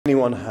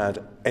Anyone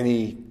had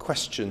any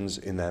questions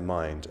in their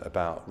mind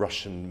about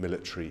Russian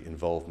military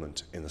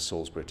involvement in the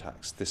Salisbury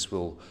attacks, this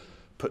will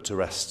put to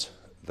rest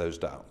those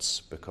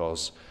doubts,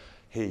 because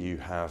here you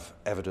have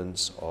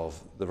evidence of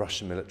the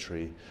Russian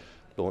military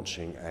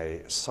launching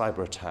a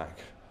cyber attack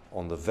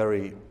on the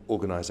very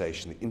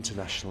organisation, the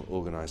international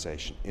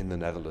organisation in the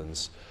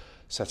Netherlands,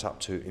 set up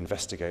to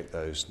investigate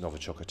those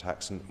Novichok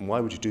attacks. And why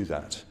would you do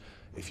that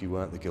if you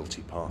weren't the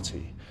guilty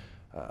party?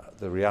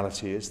 The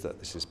reality is that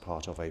this is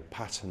part of a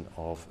pattern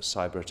of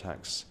cyber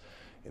attacks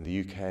in the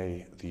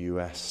UK, the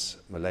US,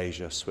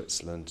 Malaysia,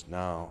 Switzerland,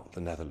 now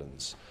the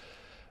Netherlands.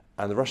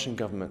 And the Russian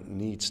government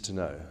needs to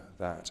know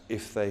that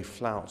if they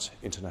flout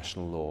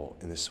international law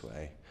in this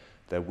way,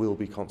 there will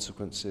be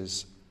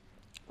consequences,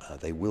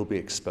 they will be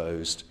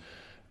exposed,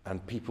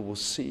 and people will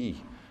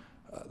see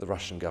the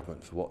Russian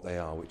government for what they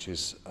are, which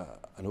is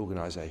an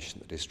organisation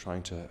that is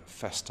trying to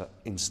fester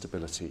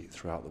instability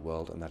throughout the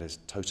world, and that is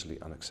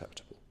totally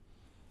unacceptable.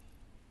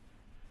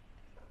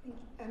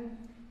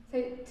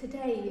 So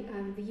today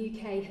the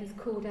UK has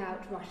called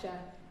out Russia,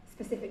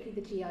 specifically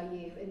the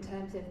GRU, in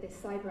terms of this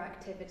cyber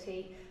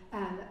activity,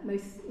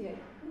 most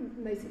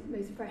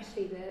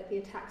freshly the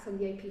attacks on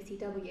the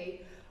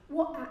OPCW.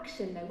 What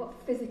action, though,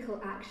 what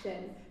physical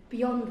action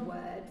beyond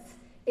words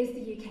is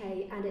the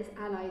UK and its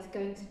allies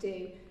going to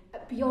do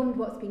beyond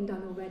what's been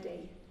done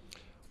already?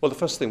 Well, the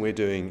first thing we're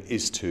doing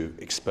is to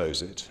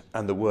expose it,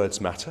 and the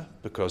words matter,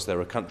 because there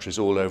are countries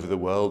all over the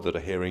world that are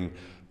hearing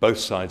both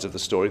sides of the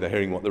story. They're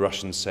hearing what the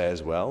Russians say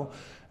as well,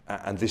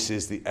 and this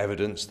is the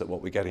evidence that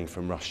what we're getting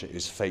from Russia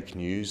is fake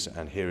news,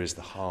 and here is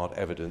the hard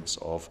evidence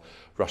of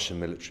Russian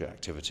military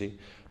activity.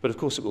 But of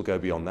course it will go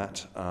beyond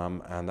that,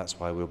 and that's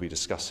why we'll be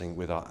discussing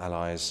with our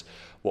allies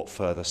what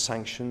further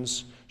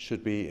sanctions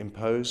should be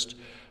imposed.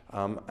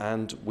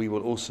 And we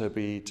will also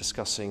be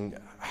discussing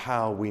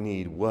how we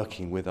need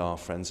working with our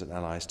friends and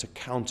allies to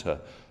counter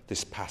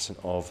this pattern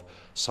of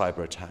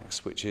cyber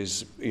attacks, which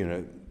is,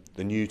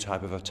 the new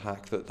type of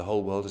attack that the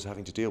whole world is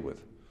having to deal with.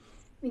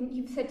 I mean,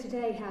 you've said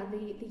today how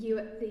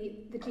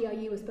the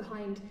GRU was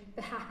behind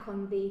the hack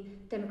on the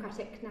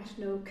Democratic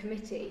National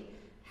Committee.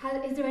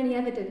 Is there any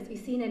evidence, have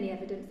you seen any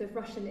evidence of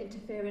Russian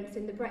interference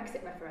in the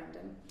Brexit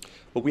referendum?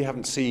 Well, we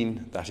haven't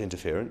seen that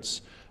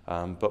interference,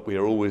 but we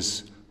are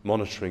always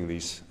monitoring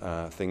these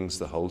things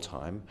the whole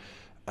time,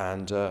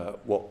 and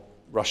what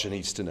Russia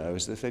needs to know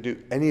is that if they do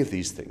any of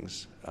these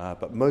things,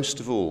 but most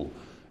of all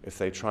if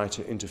they try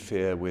to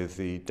interfere with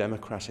the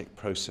democratic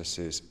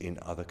processes in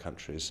other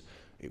countries,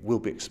 it will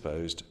be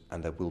exposed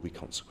and there will be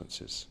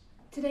consequences.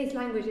 Today's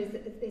language is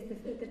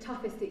the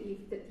toughest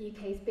that the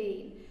UK's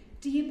been.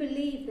 Do you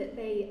believe that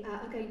they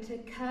are going to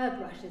curb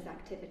Russia's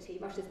activity,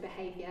 Russia's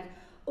behaviour,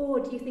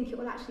 or do you think it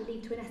will actually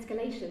lead to an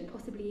escalation,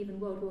 possibly even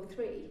World War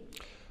III?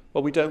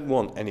 Well, we don't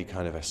want any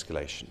kind of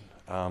escalation,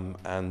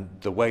 and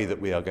the way that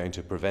we are going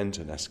to prevent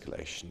an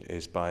escalation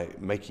is by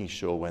making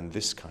sure when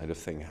this kind of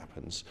thing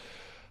happens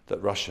that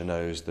Russia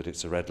knows that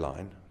it's a red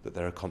line, that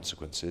there are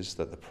consequences,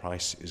 that the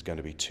price is going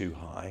to be too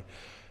high,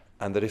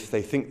 and that if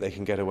they think they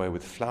can get away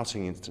with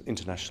flouting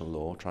international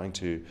law, trying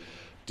to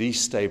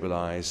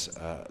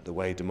destabilise the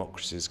way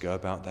democracies go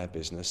about their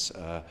business,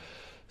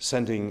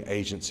 sending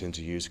agents in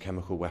to use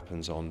chemical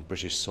weapons on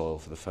British soil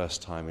for the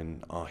first time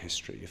in our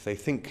history, if they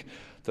think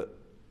that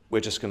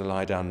we're just going to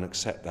lie down and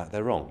accept that,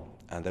 they're wrong,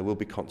 and there will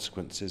be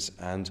consequences,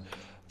 and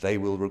they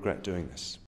will regret doing this.